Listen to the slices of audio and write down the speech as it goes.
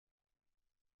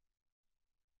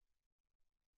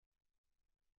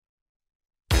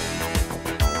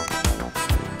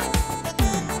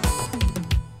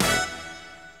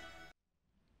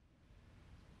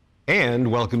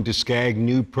And welcome to Scag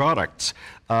New Products.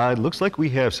 It looks like we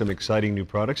have some exciting new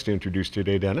products to introduce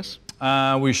today, Dennis.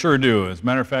 We sure do. As a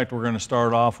matter of fact, we're going to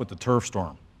start off with the Turf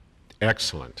Storm.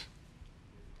 Excellent.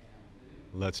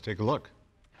 Let's take a look.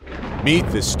 Meet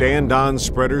the stand-on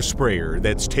spreader sprayer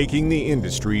that's taking the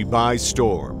industry by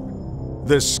storm.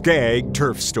 The Scag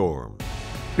Turf Storm.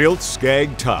 Built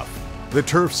Scag Tough, the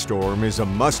Turf Storm is a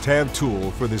must-have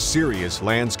tool for the serious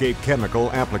landscape chemical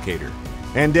applicator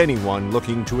and anyone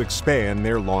looking to expand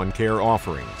their lawn care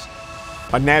offerings.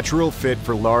 A natural fit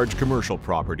for large commercial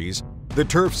properties, the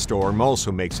Turf Storm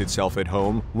also makes itself at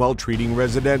home while treating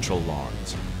residential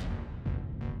lawns.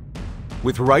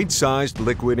 With right-sized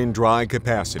liquid and dry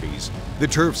capacities, the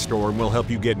Turf Storm will help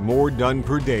you get more done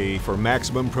per day for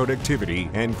maximum productivity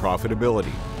and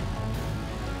profitability.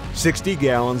 60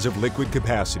 gallons of liquid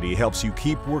capacity helps you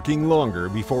keep working longer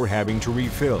before having to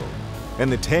refill, and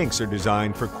the tanks are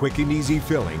designed for quick and easy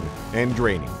filling and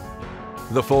draining.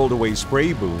 The fold-away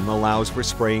spray boom allows for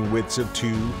spraying widths of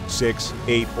 2, 6,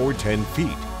 8, or 10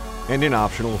 feet, and an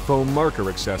optional foam marker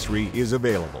accessory is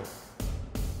available.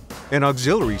 An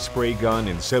auxiliary spray gun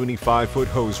and 75-foot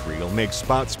hose reel makes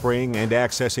spot spraying and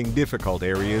accessing difficult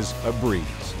areas a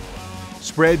breeze.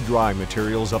 Spread dry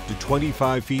materials up to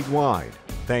 25 feet wide,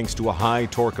 thanks to a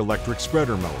high-torque electric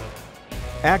spreader mower.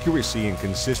 Accuracy and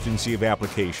consistency of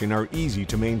application are easy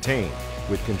to maintain,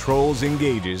 with controls and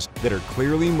gauges that are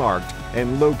clearly marked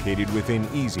and located within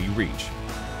easy reach.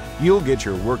 You'll get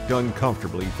your work done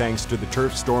comfortably thanks to the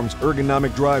Turf Storm's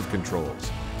ergonomic drive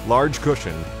controls, large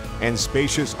cushion, and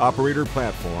spacious operator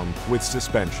platform with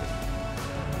suspension.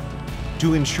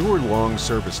 To ensure long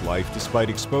service life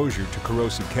despite exposure to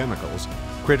corrosive chemicals,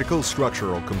 critical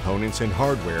structural components and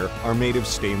hardware are made of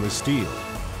stainless steel.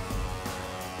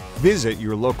 Visit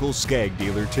your local Scag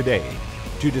dealer today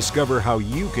to discover how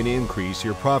you can increase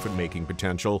your profit-making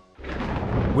potential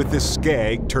with the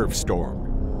Scag Turf Storm.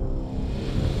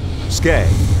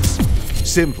 Scag,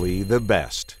 simply the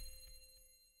best.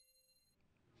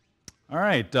 All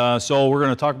right, so we're going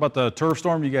to talk about the Turf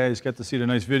Storm. You guys got to see the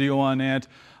nice video on that.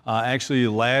 Actually,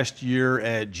 last year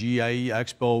at GIE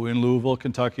Expo in Louisville,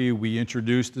 Kentucky, we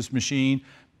introduced this machine.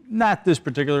 Not this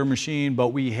particular machine, but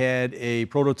we had a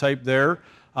prototype there.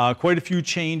 Quite a few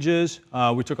changes.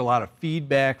 We took a lot of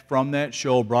feedback from that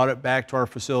show, brought it back to our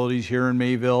facilities here in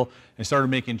Mayville, and started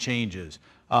making changes.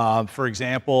 For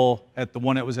example, at the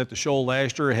one that was at the show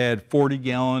last year, it had 40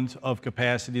 gallons of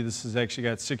capacity. This has actually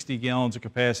got 60 gallons of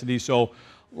capacity. So a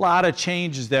lot of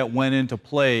changes that went into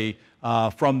play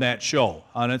from that show.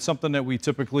 And it's something that we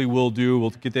typically will do.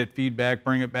 We'll get that feedback,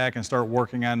 bring it back, and start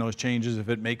working on those changes if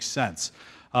it makes sense.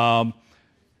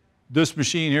 This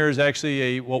machine here is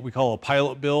actually what we call a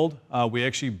pilot build. We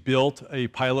actually built a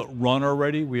pilot run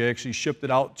already. We actually shipped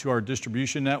it out to our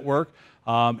distribution network.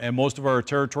 And most of our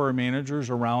territory managers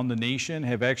around the nation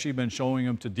have actually been showing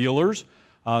them to dealers.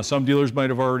 Some dealers might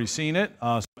have already seen it.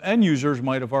 Some end users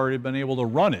might have already been able to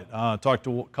run it. Talked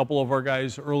to a couple of our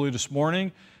guys early this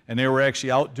morning, and they were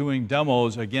actually out doing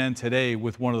demos again today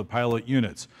with one of the pilot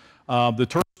units. The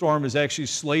Turf Storm is actually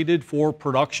slated for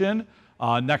production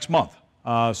next month.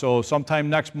 So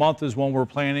sometime next month is when we're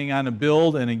planning on a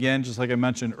build. And again, just like I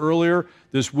mentioned earlier,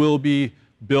 this will be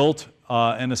built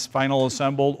and is final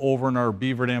assembled over in our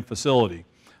Beaver Dam facility.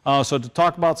 So to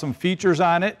talk about some features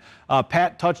on it,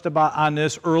 Pat touched on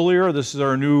this earlier. This is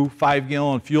our new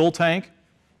 5-gallon fuel tank.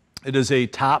 It is a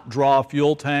top draw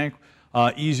fuel tank,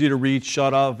 easy to read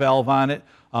shut-off valve on it,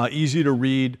 easy to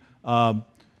read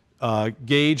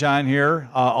gauge on here.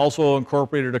 Also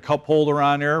incorporated a cup holder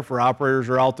on there for operators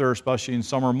who are out there, especially in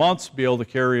summer months, be able to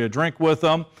carry a drink with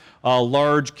them. A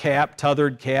large cap,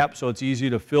 tethered cap, so it's easy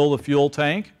to fill the fuel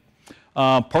tank.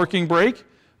 Parking brake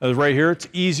is right here. It's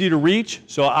easy to reach,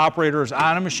 so operators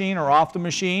on a machine or off the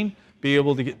machine be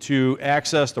able to get to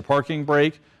access the parking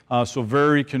brake, so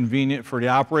very convenient for the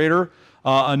operator.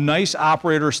 A nice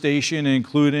operator station,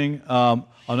 including a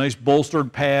nice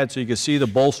bolstered pad, so you can see the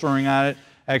bolstering on it.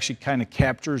 Actually kind of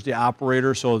captures the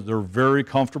operator, so they're very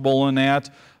comfortable in that.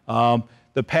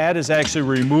 The pad is actually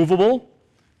removable.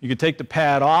 You can take the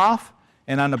pad off,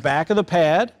 and on the back of the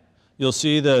pad, you'll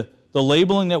see the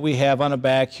labeling that we have on the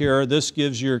back here. This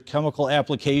gives your chemical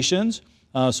applications,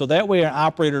 so that way an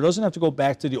operator doesn't have to go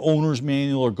back to the owner's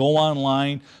manual or go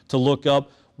online to look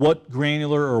up what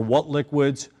granular or what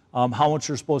liquids, how much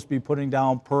you're supposed to be putting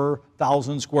down per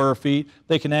 1,000 square feet.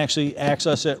 They can actually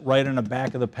access it right on the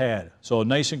back of the pad. So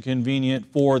nice and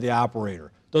convenient for the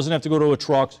operator. Doesn't have to go to a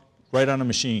truck, right on the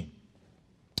machine.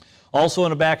 Also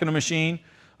in the back of the machine,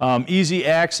 easy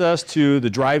access to the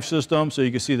drive system. So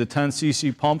you can see the 10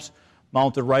 cc pumps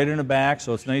mounted right in the back,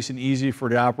 so it's nice and easy for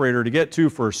the operator to get to,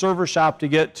 for a service shop to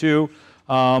get to.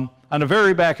 On the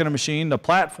very back of the machine, the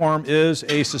platform is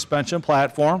a suspension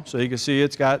platform, so you can see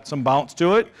it's got some bounce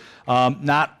to it.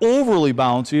 Not overly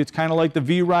bouncy. It's kind of like the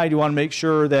V-Ride. You want to make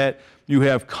sure that you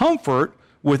have comfort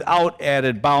without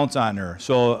added bounce on there.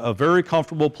 So a very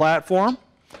comfortable platform.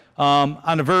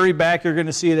 On the very back, you're going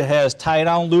to see it has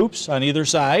tie-down loops on either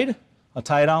side, a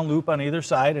tie-down loop on either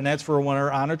side, and that's for when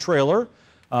we're on a trailer.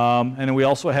 And then we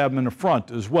also have them in the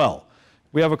front as well.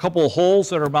 We have a couple of holes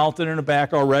that are mounted in the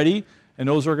back already, and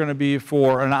those are going to be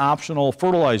for an optional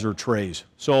fertilizer trays.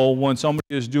 So when somebody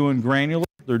is doing granular,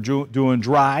 they're doing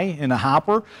dry in a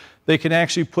hopper, they can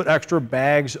actually put extra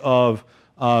bags of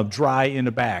dry in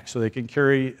the back. So they can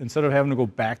carry, instead of having to go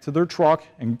back to their truck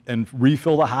and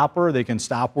refill the hopper, they can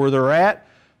stop where they're at,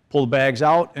 pull the bags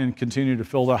out, and continue to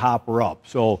fill the hopper up.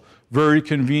 So very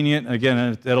convenient.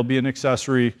 Again, that'll be an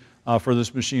accessory for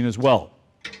this machine as well.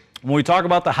 When we talk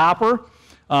about the hopper,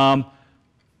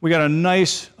 we got a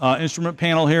nice instrument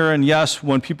panel here, and yes,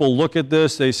 when people look at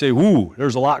this, they say, "Ooh,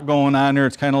 there's a lot going on there.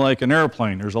 It's kind of like an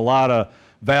airplane. There's a lot of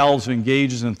valves and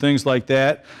gauges and things like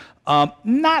that."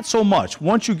 Not so much.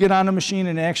 Once you get on the machine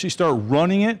and actually start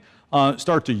running it,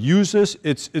 start to use this,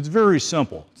 it's very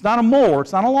simple. It's not a mower,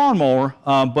 it's not a lawnmower,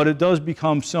 but it does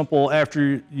become simple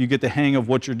after you get the hang of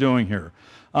what you're doing here.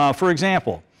 For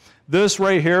example, this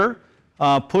right here,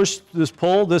 push this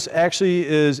pull, this actually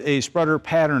is a spreader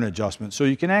pattern adjustment. So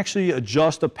you can actually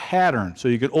adjust a pattern. So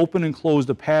you can open and close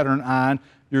the pattern on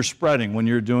your spreading when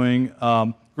you're doing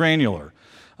granular.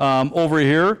 Over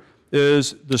here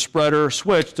is the spreader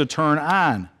switch to turn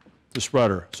on the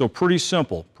spreader. So pretty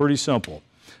simple, pretty simple.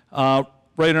 Right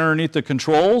underneath the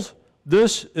controls,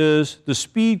 this is the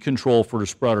speed control for the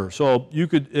spreader. So you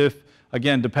could,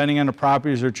 again, depending on the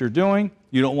properties that you're doing,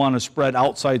 you don't want to spread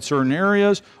outside certain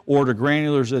areas, or the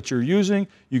granulars that you're using,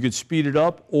 you could speed it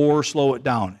up or slow it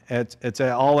down. It's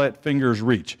all at finger's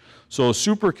reach. So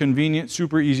super convenient,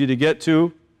 super easy to get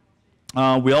to.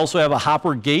 We also have a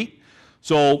hopper gate.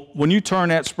 So when you turn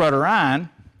that spreader on,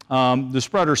 the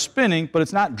spreader's spinning, but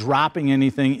it's not dropping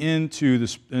anything into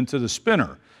the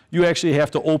spinner. You actually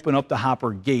have to open up the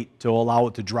hopper gate to allow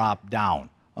it to drop down.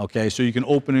 Okay, so you can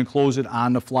open and close it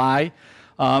on the fly.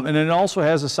 And then it also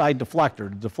has a side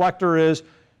deflector. The deflector is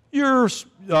you're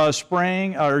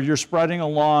spraying or you're spreading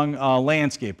along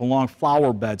landscape, along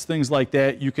flower beds, things like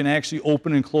that. You can actually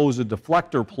open and close the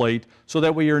deflector plate so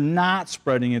that way you're not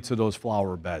spreading into those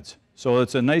flower beds. So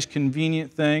it's a nice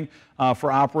convenient thing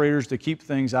for operators to keep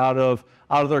things out of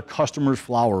their customers'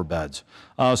 flower beds.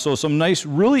 So some nice,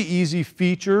 really easy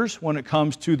features when it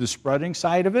comes to the spreading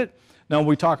side of it. Now, when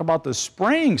we talk about the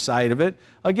spraying side of it,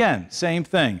 again, same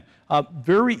thing.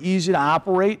 Very easy to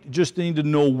operate, just need to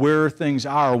know where things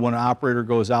are when an operator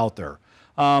goes out there.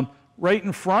 Right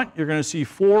in front, you're going to see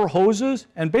 4 hoses,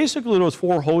 and basically those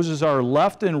 4 hoses are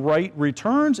left and right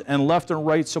returns and left and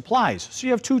right supplies. So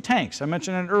you have 2 tanks. I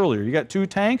mentioned it earlier. You got 2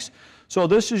 tanks. So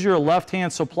this is your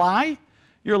left-hand supply,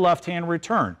 your left-hand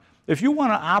return. If you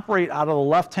want to operate out of the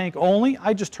left tank only,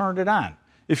 I just turned it on.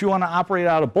 If you want to operate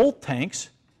out of both tanks,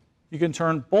 you can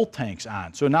turn both tanks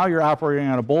on. So now you're operating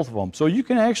out of both of them. So you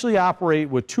can actually operate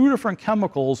with 2 different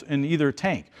chemicals in either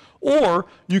tank. Or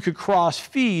you could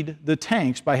cross-feed the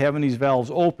tanks by having these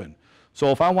valves open. So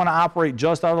if I want to operate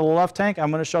just out of the left tank, I'm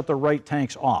going to shut the right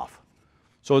tanks off.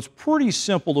 So it's pretty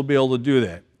simple to be able to do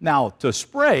that. Now, to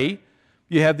spray,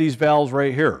 you have these valves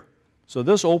right here. So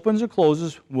this opens and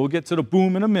closes. We'll get to the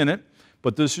boom in a minute,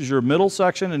 but this is your middle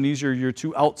section, and these are your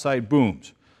 2 outside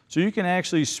booms. So you can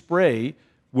actually spray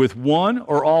with 1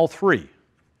 or all 3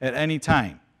 at any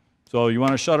time. So you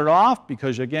want to shut it off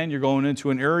because, again, you're going into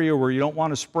an area where you don't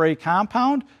want to spray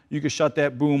compound, you can shut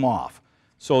that boom off.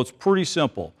 So it's pretty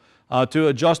simple. To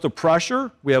adjust the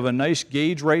pressure, we have a nice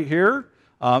gauge right here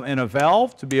and a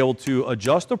valve to be able to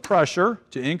adjust the pressure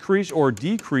to increase or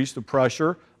decrease the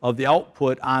pressure of the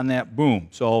output on that boom.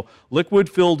 So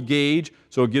liquid-filled gauge,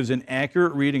 so it gives an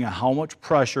accurate reading of how much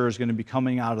pressure is going to be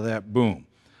coming out of that boom.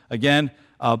 Again,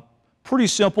 pretty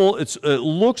simple. It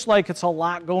looks like it's a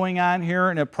lot going on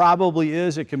here, and it probably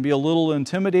is. It can be a little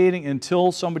intimidating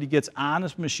until somebody gets on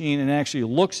this machine and actually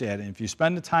looks at it. If you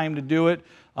spend the time to do it,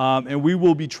 and we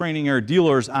will be training our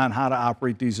dealers on how to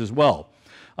operate these as well.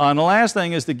 And the last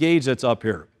thing is the gauge that's up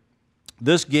here.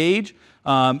 This gauge,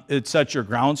 it sets your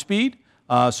ground speed,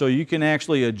 so you can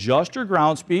actually adjust your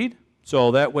ground speed,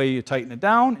 so that way you tighten it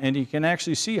down, and you can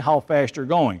actually see how fast you're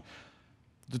going.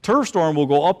 The Turf Storm will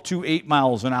go up to 8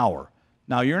 miles an hour.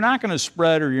 Now, you're not going to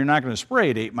spread or you're not going to spray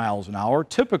at 8 miles an hour.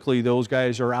 Typically, those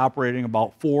guys are operating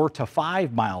about 4 to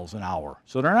 5 miles an hour.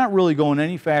 So they're not really going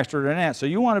any faster than that. So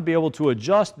you want to be able to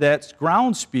adjust that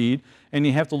ground speed, and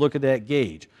you have to look at that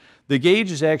gauge. The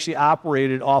gauge is actually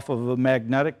operated off of a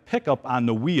magnetic pickup on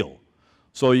the wheel.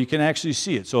 So you can actually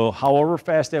see it. So however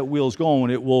fast that wheel is going,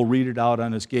 it will read it out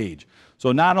on this gauge.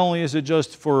 So not only is it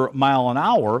just for mile an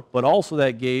hour, but also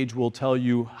that gauge will tell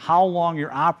you how long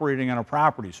you're operating on a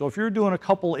property. So if you're doing a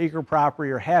couple acre property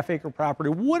or half acre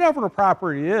property, whatever the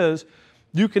property is,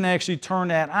 you can actually turn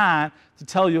that on to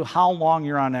tell you how long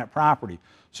you're on that property.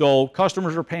 So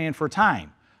customers are paying for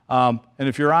time. And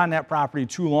if you're on that property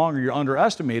too long or you're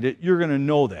underestimate it, you're going to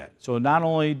know that. So not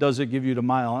only does it give you the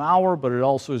mile an hour, but it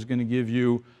also is going to give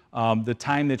you the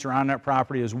time that you're on that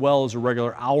property, as well as a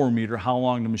regular hour meter, how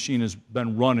long the machine has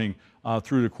been running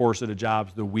through the course of the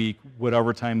jobs, the week,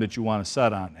 whatever time that you want to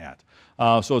set on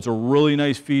that. So it's a really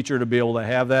nice feature to be able to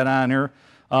have that on here.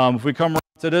 If we come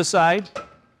to this side,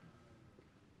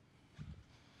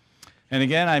 and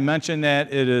again, I mentioned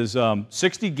that it is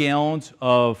 60 gallons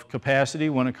of capacity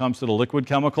when it comes to the liquid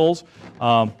chemicals.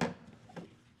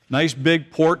 Nice big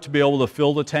port to be able to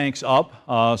fill the tanks up.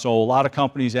 So a lot of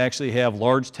companies actually have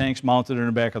large tanks mounted in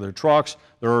the back of their trucks.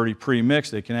 They're already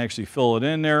pre-mixed. They can actually fill it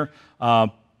in there,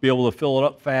 be able to fill it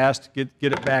up fast, get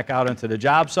it back out into the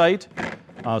job site.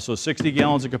 So 60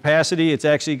 gallons of capacity. It's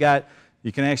actually got,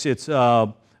 you can actually, it's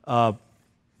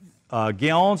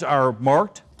gallons are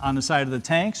marked on the side of the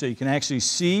tank, so you can actually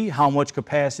see how much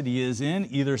capacity is in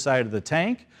either side of the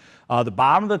tank. The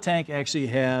bottom of the tank actually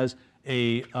has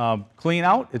a clean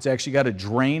out. It's actually got a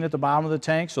drain at the bottom of the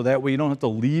tank, so that way you don't have to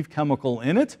leave chemical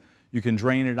in it. You can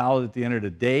drain it out at the end of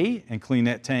the day and clean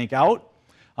that tank out.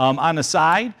 On the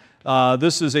side,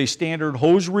 this is a standard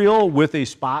hose reel with a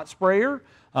spot sprayer.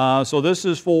 So this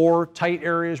is for tight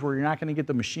areas where you're not going to get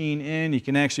the machine in. You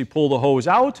can actually pull the hose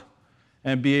out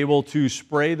and be able to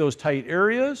spray those tight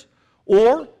areas,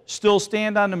 or still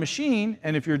stand on the machine,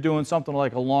 and if you're doing something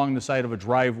like along the side of a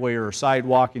driveway or a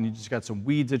sidewalk and you just got some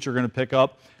weeds that you're going to pick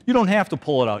up, you don't have to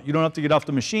pull it out. You don't have to get off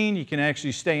the machine. You can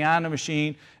actually stay on the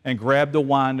machine and grab the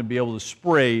wand and be able to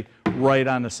spray right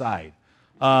on the side.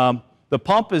 The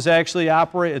pump is actually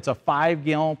it's a 5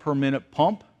 gallon per minute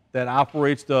pump that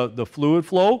operates the fluid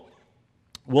flow.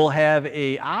 We'll have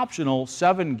a optional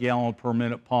 7 gallon per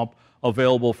minute pump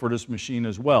available for this machine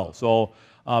as well. So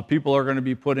people are going to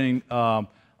be putting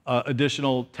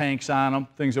additional tanks on them.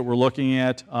 Things that we're looking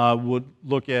at would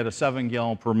look at a 7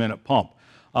 gallon per minute pump.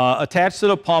 Attached to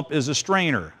the pump is a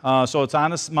strainer. So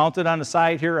it's mounted on the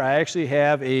side here. I actually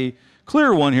have a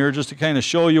clear one here just to kind of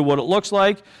show you what it looks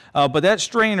like. But that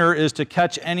strainer is to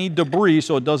catch any debris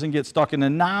so it doesn't get stuck in the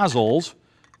nozzles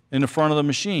in the front of the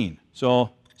machine. So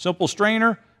simple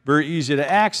strainer, very easy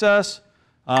to access.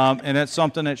 And that's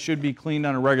something that should be cleaned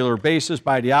on a regular basis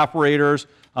by the operators.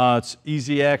 It's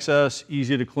easy access,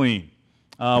 easy to clean.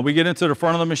 We get into the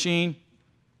front of the machine,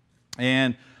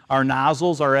 and our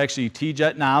nozzles are actually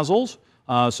T-jet nozzles.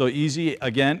 So easy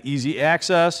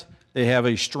access. They have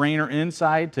a strainer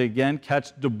inside to, again,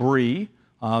 catch debris.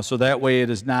 So that way it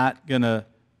is not going to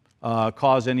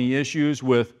cause any issues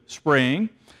with spraying.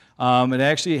 It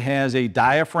actually has a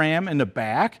diaphragm in the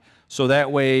back. So that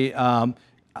way,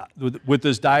 with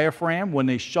this diaphragm, when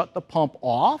they shut the pump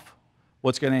off,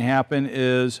 what's going to happen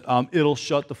is it'll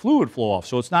shut the fluid flow off.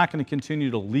 So it's not going to continue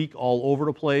to leak all over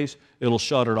the place. It'll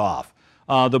shut it off.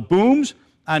 The booms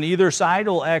on either side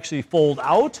will actually fold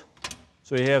out.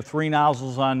 So you have 3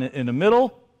 nozzles in the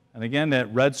middle, and again,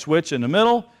 that red switch in the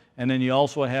middle, and then you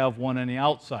also have one on the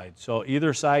outside. So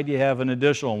either side you have an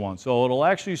additional one. So it'll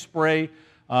actually spray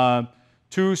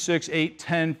 2, 6, 8,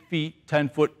 10 feet,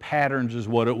 10-foot patterns is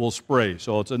what it will spray.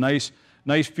 So it's a nice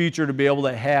feature to be able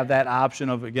to have that option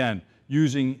of, again,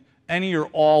 using any or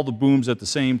all the booms at the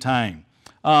same time.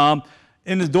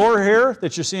 In the door here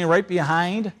that you're seeing right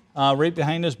behind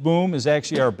this boom is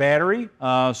actually our battery.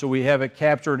 So we have it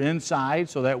captured inside,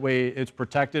 so that way it's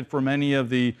protected from any of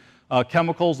the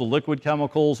chemicals, the liquid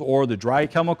chemicals or the dry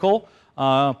chemical.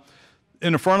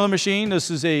 In the front of the machine, this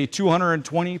is a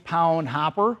 220-pound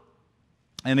hopper.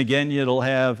 And again, it'll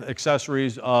have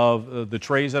accessories of the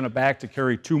trays on the back to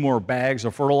carry 2 more bags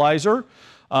of fertilizer.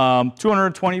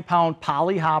 220-pound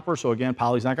poly hopper, so again,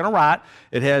 poly's not going to rot.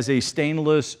 It has a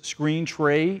stainless screen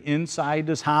tray inside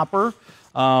this hopper.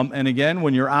 And again,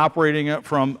 when you're operating it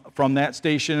from that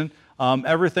station,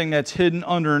 everything that's hidden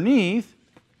underneath,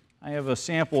 I have a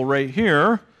sample right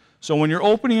here. So when you're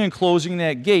opening and closing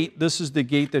that gate, this is the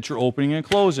gate that you're opening and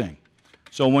closing.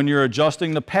 So when you're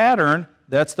adjusting the pattern,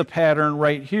 that's the pattern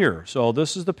right here. So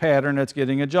this is the pattern that's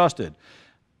getting adjusted.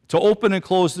 to open and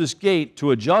close this gate,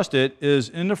 to adjust it, is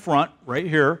in the front right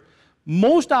here.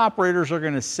 Most operators are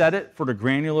going to set it for the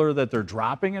granular that they're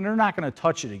dropping, and they're not going to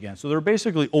touch it again. So they're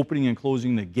basically opening and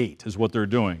closing the gate is what they're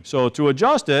doing. So to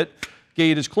adjust it,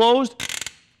 gate is closed,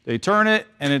 they turn it,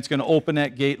 and it's going to open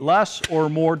that gate less or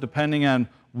more depending on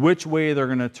which way they're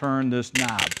going to turn this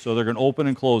knob. So they're going to open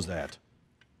and close that.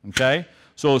 Okay?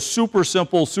 So super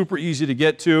simple, super easy to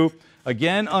get to.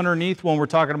 Again, underneath, when we're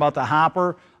talking about the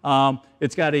hopper,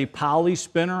 it's got a poly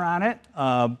spinner on it.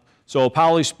 So a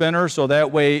poly spinner, so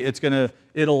that way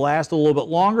it'll last a little bit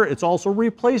longer. It's also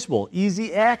replaceable,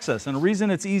 easy access. And the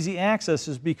reason it's easy access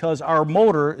is because our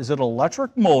motor is an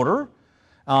electric motor,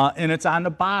 and it's on the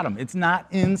bottom. It's not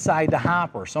inside the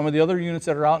hopper. Some of the other units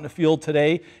that are out in the field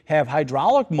today have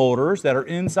hydraulic motors that are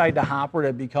inside the hopper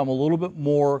that become a little bit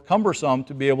more cumbersome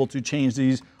to be able to change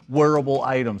these wearable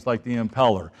items like the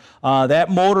impeller. That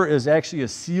motor is actually a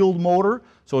sealed motor,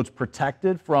 so it's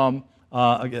protected from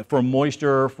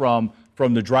moisture, from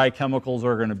the dry chemicals that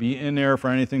are going to be in there, for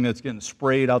anything that's getting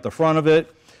sprayed out the front of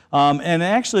it. And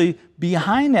actually,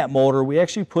 behind that motor, we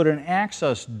actually put an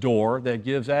access door that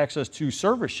gives access to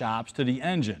service shops to the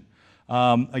engine.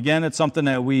 Again, it's something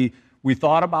that we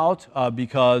thought about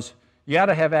because you got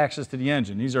to have access to the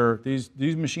engine.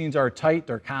 These machines are tight,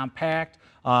 they're compact,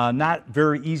 not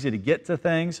very easy to get to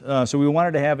things. So we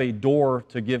wanted to have a door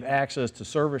to give access to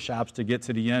service shops to get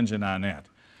to the engine on that.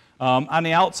 On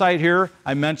the outside here,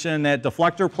 I mentioned that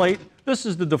deflector plate. This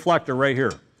is the deflector right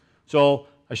here. So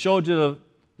I showed you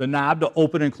the knob to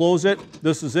open and close it.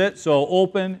 This is it. So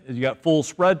open, you got full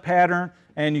spread pattern,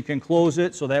 and you can close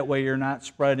it so that way you're not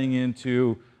spreading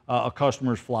into a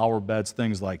customer's flower beds,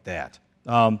 things like that.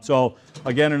 So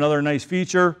again, another nice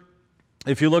feature.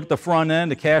 If you look at the front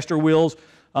end, the caster wheels,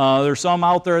 there's some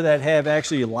out there that have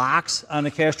actually locks on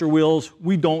the caster wheels.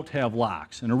 We don't have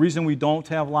locks. And the reason we don't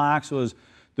have locks was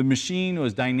the machine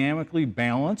was dynamically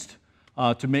balanced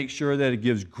to make sure that it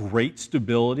gives great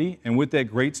stability. And with that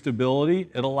great stability,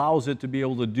 it allows it to be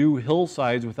able to do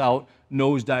hillsides without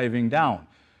nose diving down.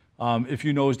 If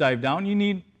you nose dive down, you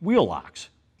need wheel locks.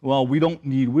 Well, we don't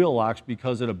need wheel locks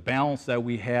because of the balance that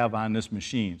we have on this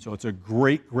machine. So it's a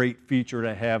great, great feature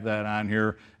to have that on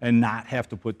here and not have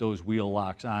to put those wheel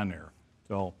locks on there.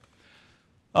 So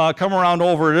come around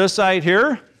over to this side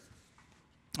here.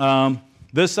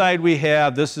 This side we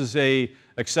have, this is a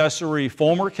accessory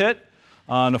foamer kit.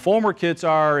 The foamer kits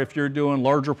are, if you're doing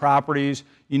larger properties,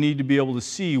 you need to be able to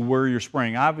see where you're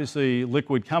spraying. Obviously,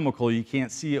 liquid chemical, you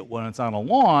can't see it when it's on a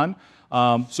lawn.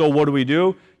 So what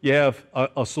do? You have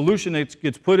a solution that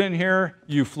gets put in here,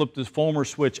 you flip this foamer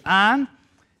switch on,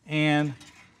 and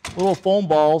little foam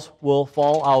balls will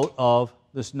fall out of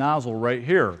this nozzle right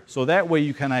here. So that way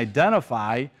you can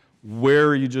identify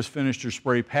where you just finished your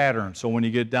spray pattern. So when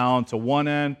you get down to one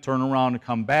end, turn around and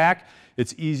come back,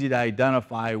 it's easy to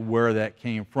identify where that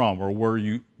came from or where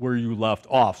you left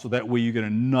off. So that way you get a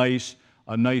nice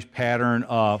pattern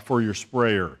for your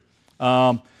sprayer.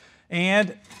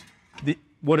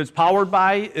 What it's powered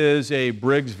by is a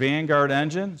Briggs Vanguard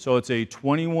engine. So it's a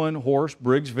 21 horse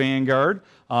Briggs Vanguard.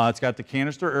 It's got the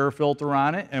canister air filter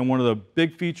on it, and one of the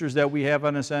big features that we have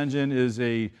on this engine is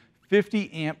a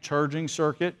 50 amp charging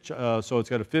circuit. So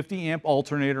it's got a 50 amp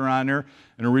alternator on there.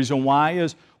 And the reason why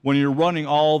is when you're running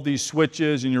all of these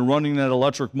switches and you're running that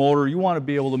electric motor, you want to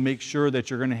be able to make sure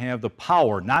that you're going to have the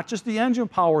power, not just the engine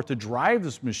power to drive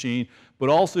this machine, but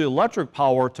also the electric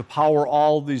power to power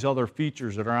all of these other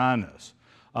features that are on this.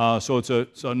 So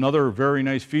it's another very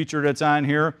nice feature that's on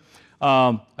here.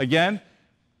 Again,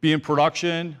 be in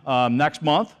production next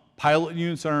month. Pilot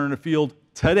units are in the field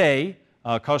today.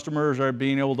 Customers are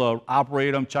being able to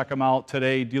operate them, check them out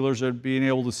today. Dealers are being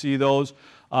able to see those.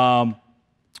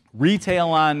 Retail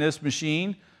on this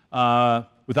machine,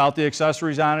 without the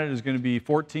accessories on it, is going to be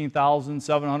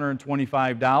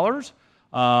 $14,725.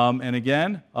 And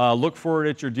again, look for it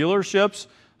at your dealerships.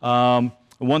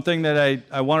 One thing that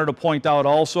I wanted to point out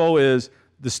also is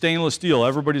the stainless steel.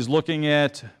 Everybody's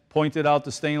pointed out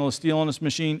the stainless steel on this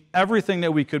machine. Everything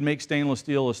that we could make stainless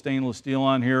steel is stainless steel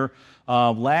on here.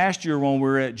 Last year when we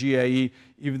were at GIE,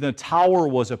 even the tower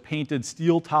was a painted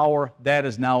steel tower. That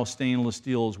is now stainless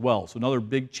steel as well. So another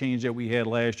big change that we had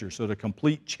last year. So the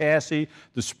complete chassis,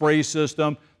 the spray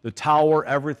system, the tower,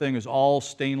 everything is all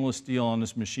stainless steel on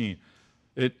this machine.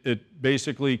 It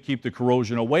basically keep the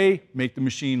corrosion away, make the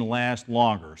machine last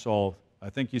longer. So I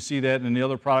think you see that in the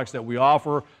other products that we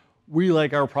offer. We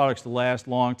like our products to last a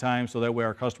long time, so that way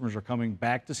our customers are coming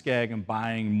back to Scag and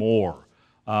buying more.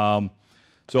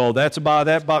 So that's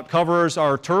about covers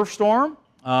our Turf Storm.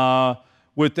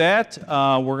 With that,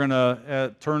 we're going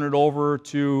to turn it over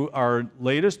to our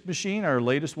latest machine, our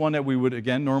latest one that we would,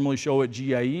 again, normally show at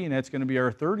GIE, and that's going to be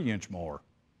our 30-inch mower.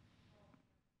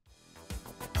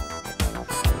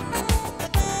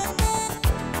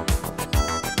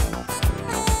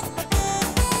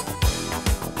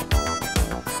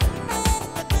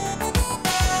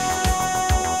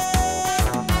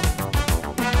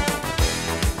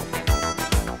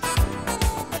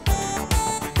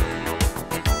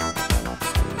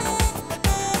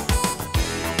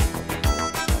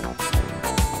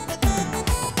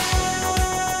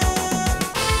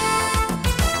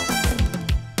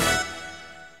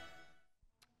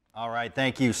 All right,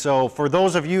 thank you. So for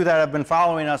those of you that have been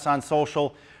following us on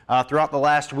social throughout the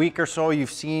last week or so,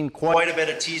 you've seen quite a bit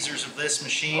of teasers of this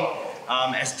machine.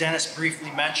 As Dennis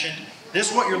briefly mentioned,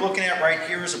 this what you're looking at right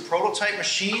here is a prototype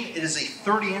machine. It is a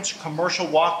 30-inch commercial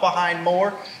walk-behind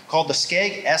mower called the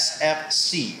Scag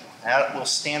SFC. That will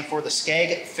stand for the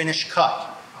Scag Finish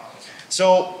Cut.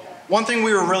 So one thing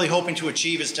we were really hoping to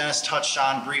achieve, as Dennis touched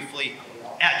on briefly,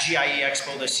 at GIE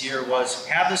Expo this year was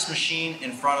have this machine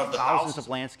in front of the thousands of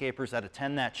landscapers that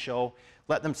attend that show,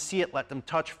 let them see it, let them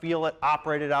touch, feel it,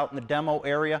 operate it out in the demo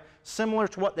area, similar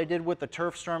to what they did with the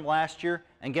Turf Storm last year,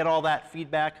 and get all that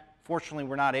feedback. Fortunately,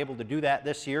 we're not able to do that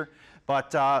this year,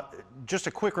 but just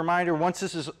a quick reminder, once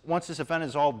this event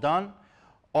is all done,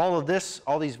 all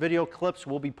these video clips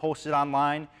will be posted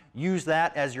online. Use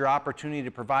that as your opportunity to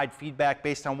provide feedback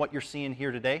based on what you're seeing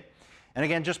here today. And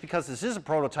again, just because this is a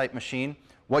prototype machine,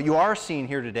 what you are seeing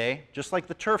here today, just like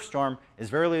the Turf Storm, is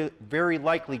very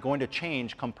likely going to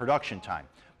change come production time.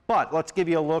 But let's give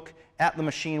you a look at the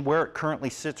machine where it currently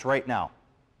sits right now.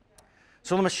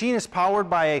 So the machine is powered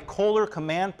by a Kohler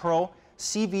Command Pro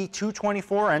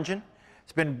CV224 engine.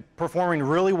 It's been performing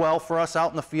really well for us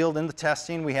out in the field in the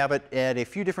testing. We have it at a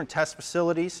few different test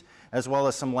facilities, as well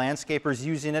as some landscapers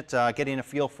using it, getting a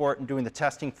feel for it and doing the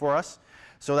testing for us.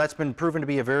 So that's been proven to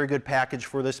be a very good package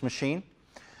for this machine.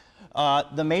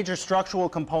 The major structural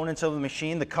components of the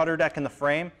machine, the cutter deck and the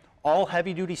frame, all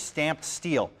heavy-duty stamped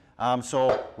steel.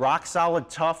 So rock solid,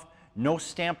 tough, no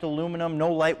stamped aluminum,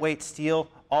 no lightweight steel,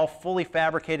 all fully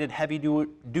fabricated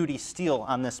heavy-duty steel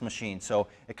on this machine. So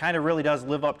it kind of really does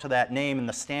live up to that name and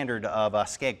the standard of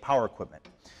Scag power equipment.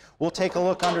 We'll take a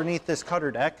look underneath this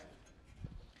cutter deck,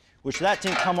 which that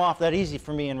didn't come off that easy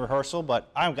for me in rehearsal,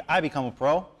 but I become a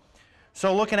pro.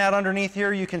 So looking at underneath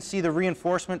here, you can see the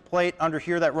reinforcement plate under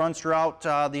here that runs throughout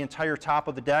the entire top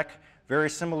of the deck. Very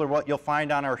similar to what you'll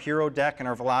find on our Hero deck and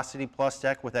our Velocity Plus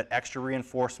deck with that extra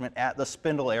reinforcement at the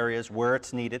spindle areas where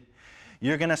it's needed.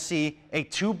 You're going to see a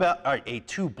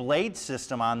two-blade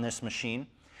system on this machine.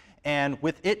 And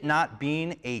with it not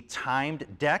being a timed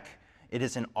deck, it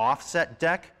is an offset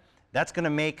deck. That's going to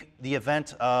make the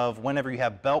event of whenever you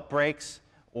have belt breaks,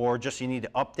 or just you need to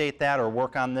update that or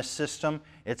work on this system,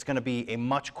 it's going to be a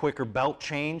much quicker belt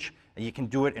change. You can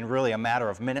do it in really a matter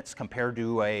of minutes compared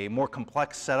to a more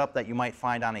complex setup that you might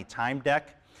find on a time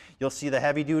deck. You'll see the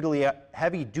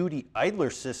heavy-duty idler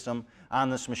system on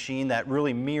this machine that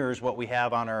really mirrors what we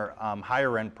have on our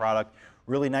higher-end product.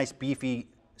 Really nice beefy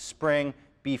spring,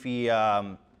 beefy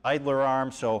idler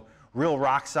arm, so real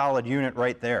rock-solid unit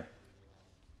right there.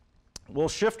 We'll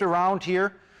shift around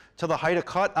here to the height of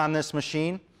cut on this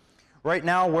machine. Right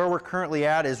now, where we're currently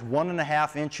at is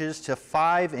 1.5 inches to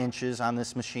 5 inches on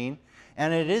this machine,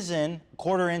 and it is in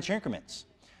 1/4 inch increments.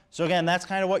 So again, that's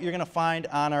kind of what you're going to find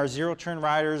on our zero-turn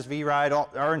riders, V-Ride,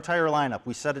 our entire lineup.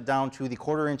 We set it down to the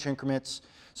 1/4 inch increments.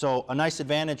 So a nice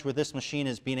advantage with this machine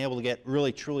is being able to get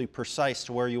really, truly precise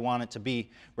to where you want it to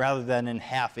be rather than in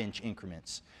 1/2 inch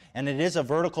increments. And it is a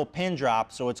vertical pin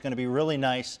drop, so it's going to be really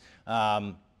nice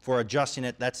for adjusting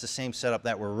it. That's the same setup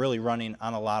that we're really running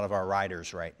on a lot of our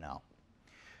riders right now.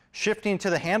 Shifting to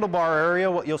the handlebar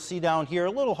area, what you'll see down here, a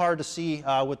little hard to see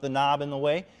with the knob in the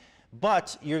way,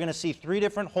 but you're going to see 3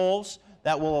 different holes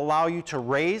that will allow you to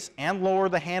raise and lower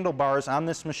the handlebars on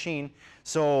this machine.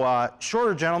 So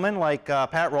shorter gentlemen like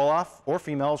Pat Roloff, or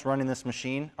females running this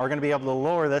machine, are going to be able to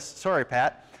lower this. Sorry,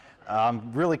 Pat,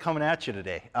 I'm really coming at you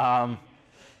today.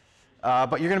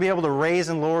 But you're going to be able to raise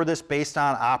and lower this based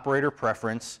on operator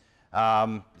preference.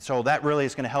 So that really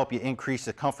is going to help you increase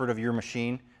the comfort of your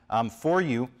machine for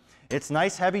you. It's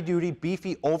nice, heavy-duty,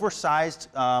 beefy, oversized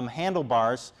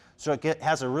handlebars, so it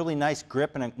has a really nice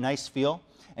grip and a nice feel.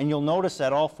 And you'll notice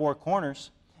at all 4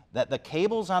 corners that the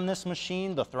cables on this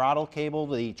machine, the throttle cable,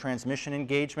 the transmission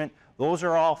engagement, those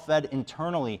are all fed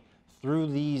internally through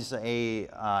these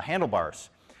handlebars.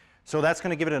 So that's going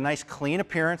to give it a nice clean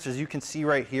appearance, as you can see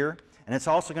right here. And it's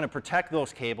also going to protect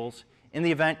those cables in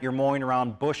the event you're mowing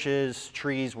around bushes,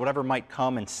 trees, whatever might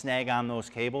come and snag on those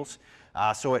cables.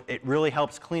 So it really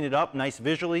helps clean it up nice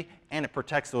visually, and it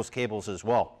protects those cables as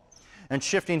well. And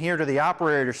shifting here to the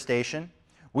operator station,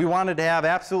 we wanted to have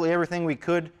absolutely everything we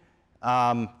could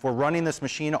for running this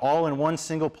machine all in one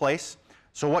single place.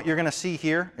 So what you're going to see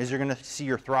here is you're going to see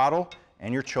your throttle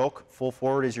and your choke. Full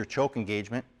forward is your choke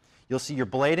engagement. You'll see your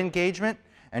blade engagement,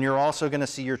 and you're also going to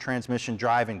see your transmission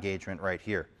drive engagement right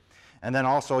here. And then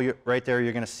also right there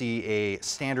you're going to see a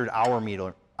standard hour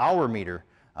meter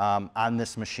on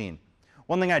this machine.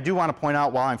 One thing I do want to point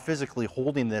out while I'm physically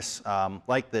holding this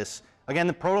like this, again,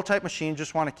 the prototype machine,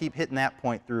 just want to keep hitting that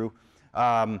point through.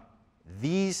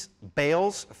 These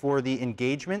bales for the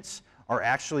engagements are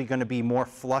actually going to be more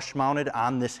flush mounted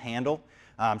on this handle,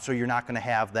 so you're not going to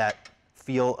have that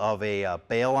feel of a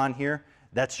bale on here.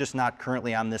 That's just not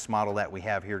currently on this model that we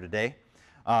have here today.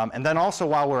 And then also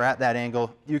while we're at that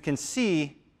angle, you can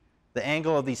see the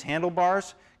angle of these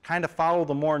handlebars kind of follow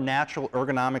the more natural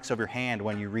ergonomics of your hand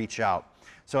when you reach out.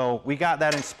 So we got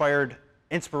that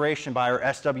inspiration by our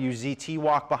SWZT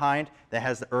walk behind that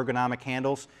has the ergonomic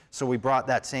handles. So we brought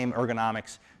that same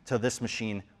ergonomics to this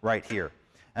machine right here.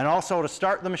 And also to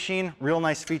start the machine, real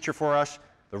nice feature for us,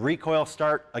 the recoil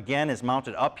start again is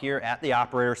mounted up here at the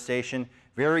operator station.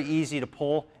 Very easy to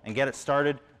pull and get it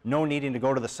started. No needing to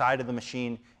go to the side of the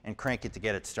machine and crank it to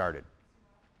get it started.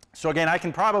 So again, I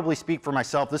can probably speak for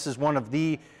myself. This is one of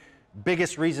the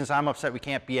biggest reasons I'm upset we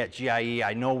can't be at GIE.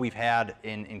 I know we've had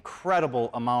an incredible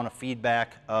amount of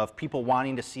feedback of people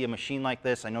wanting to see a machine like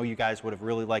this. I know you guys would have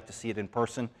really liked to see it in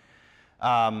person.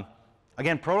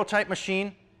 Again, prototype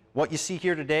machine. What you see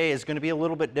here today is going to be a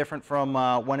little bit different from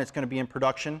when it's going to be in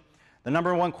production. The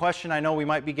number one question I know we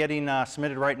might be getting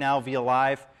submitted right now via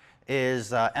live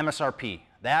is MSRP.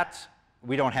 That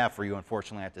we don't have for you,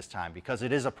 unfortunately, at this time because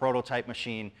it is a prototype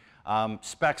machine.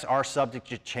 Specs are subject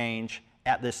to change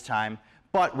at this time,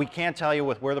 but we can tell you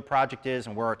with where the project is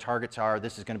and where our targets are,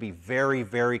 this is going to be very,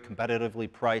 very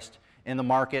competitively priced in the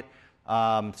market.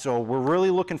 So we're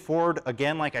really looking forward,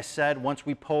 again, like I said, once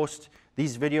we post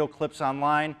these video clips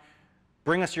online,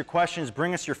 bring us your questions,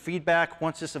 bring us your feedback.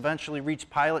 Once this eventually reaches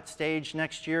pilot stage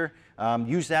next year,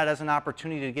 use that as an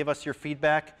opportunity to give us your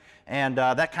feedback. And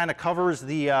that kind of covers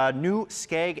the new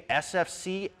Scag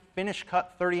SFC finish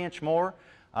cut 30-inch mower.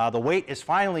 The wait is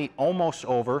finally almost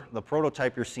over, the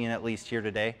prototype you're seeing at least here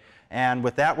today. And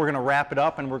with that, we're going to wrap it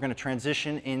up and we're going to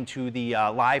transition into the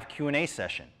live Q&A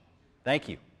session. Thank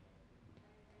you.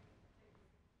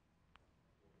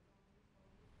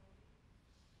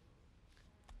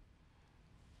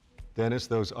 Dennis,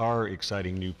 those are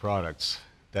exciting new products.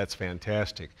 That's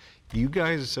fantastic. You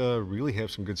guys really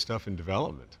have some good stuff in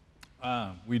development.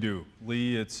 We do.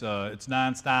 Lee, it's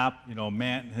nonstop. You know,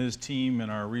 Matt and his team in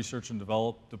our research and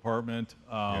develop department,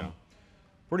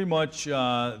 pretty much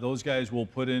those guys will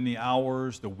put in the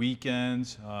hours, the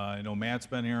weekends. You know, Matt's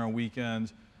been here on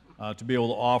weekends to be able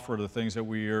to offer the things that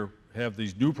we have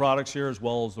these new products here as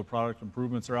well as the product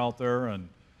improvements are out there, and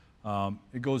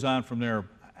it goes on from there.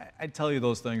 I'd tell you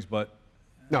those things, but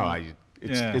no,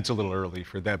 it's a little early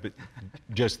for that. But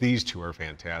just these two are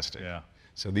fantastic. Yeah.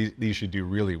 So these should do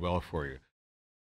really well for you.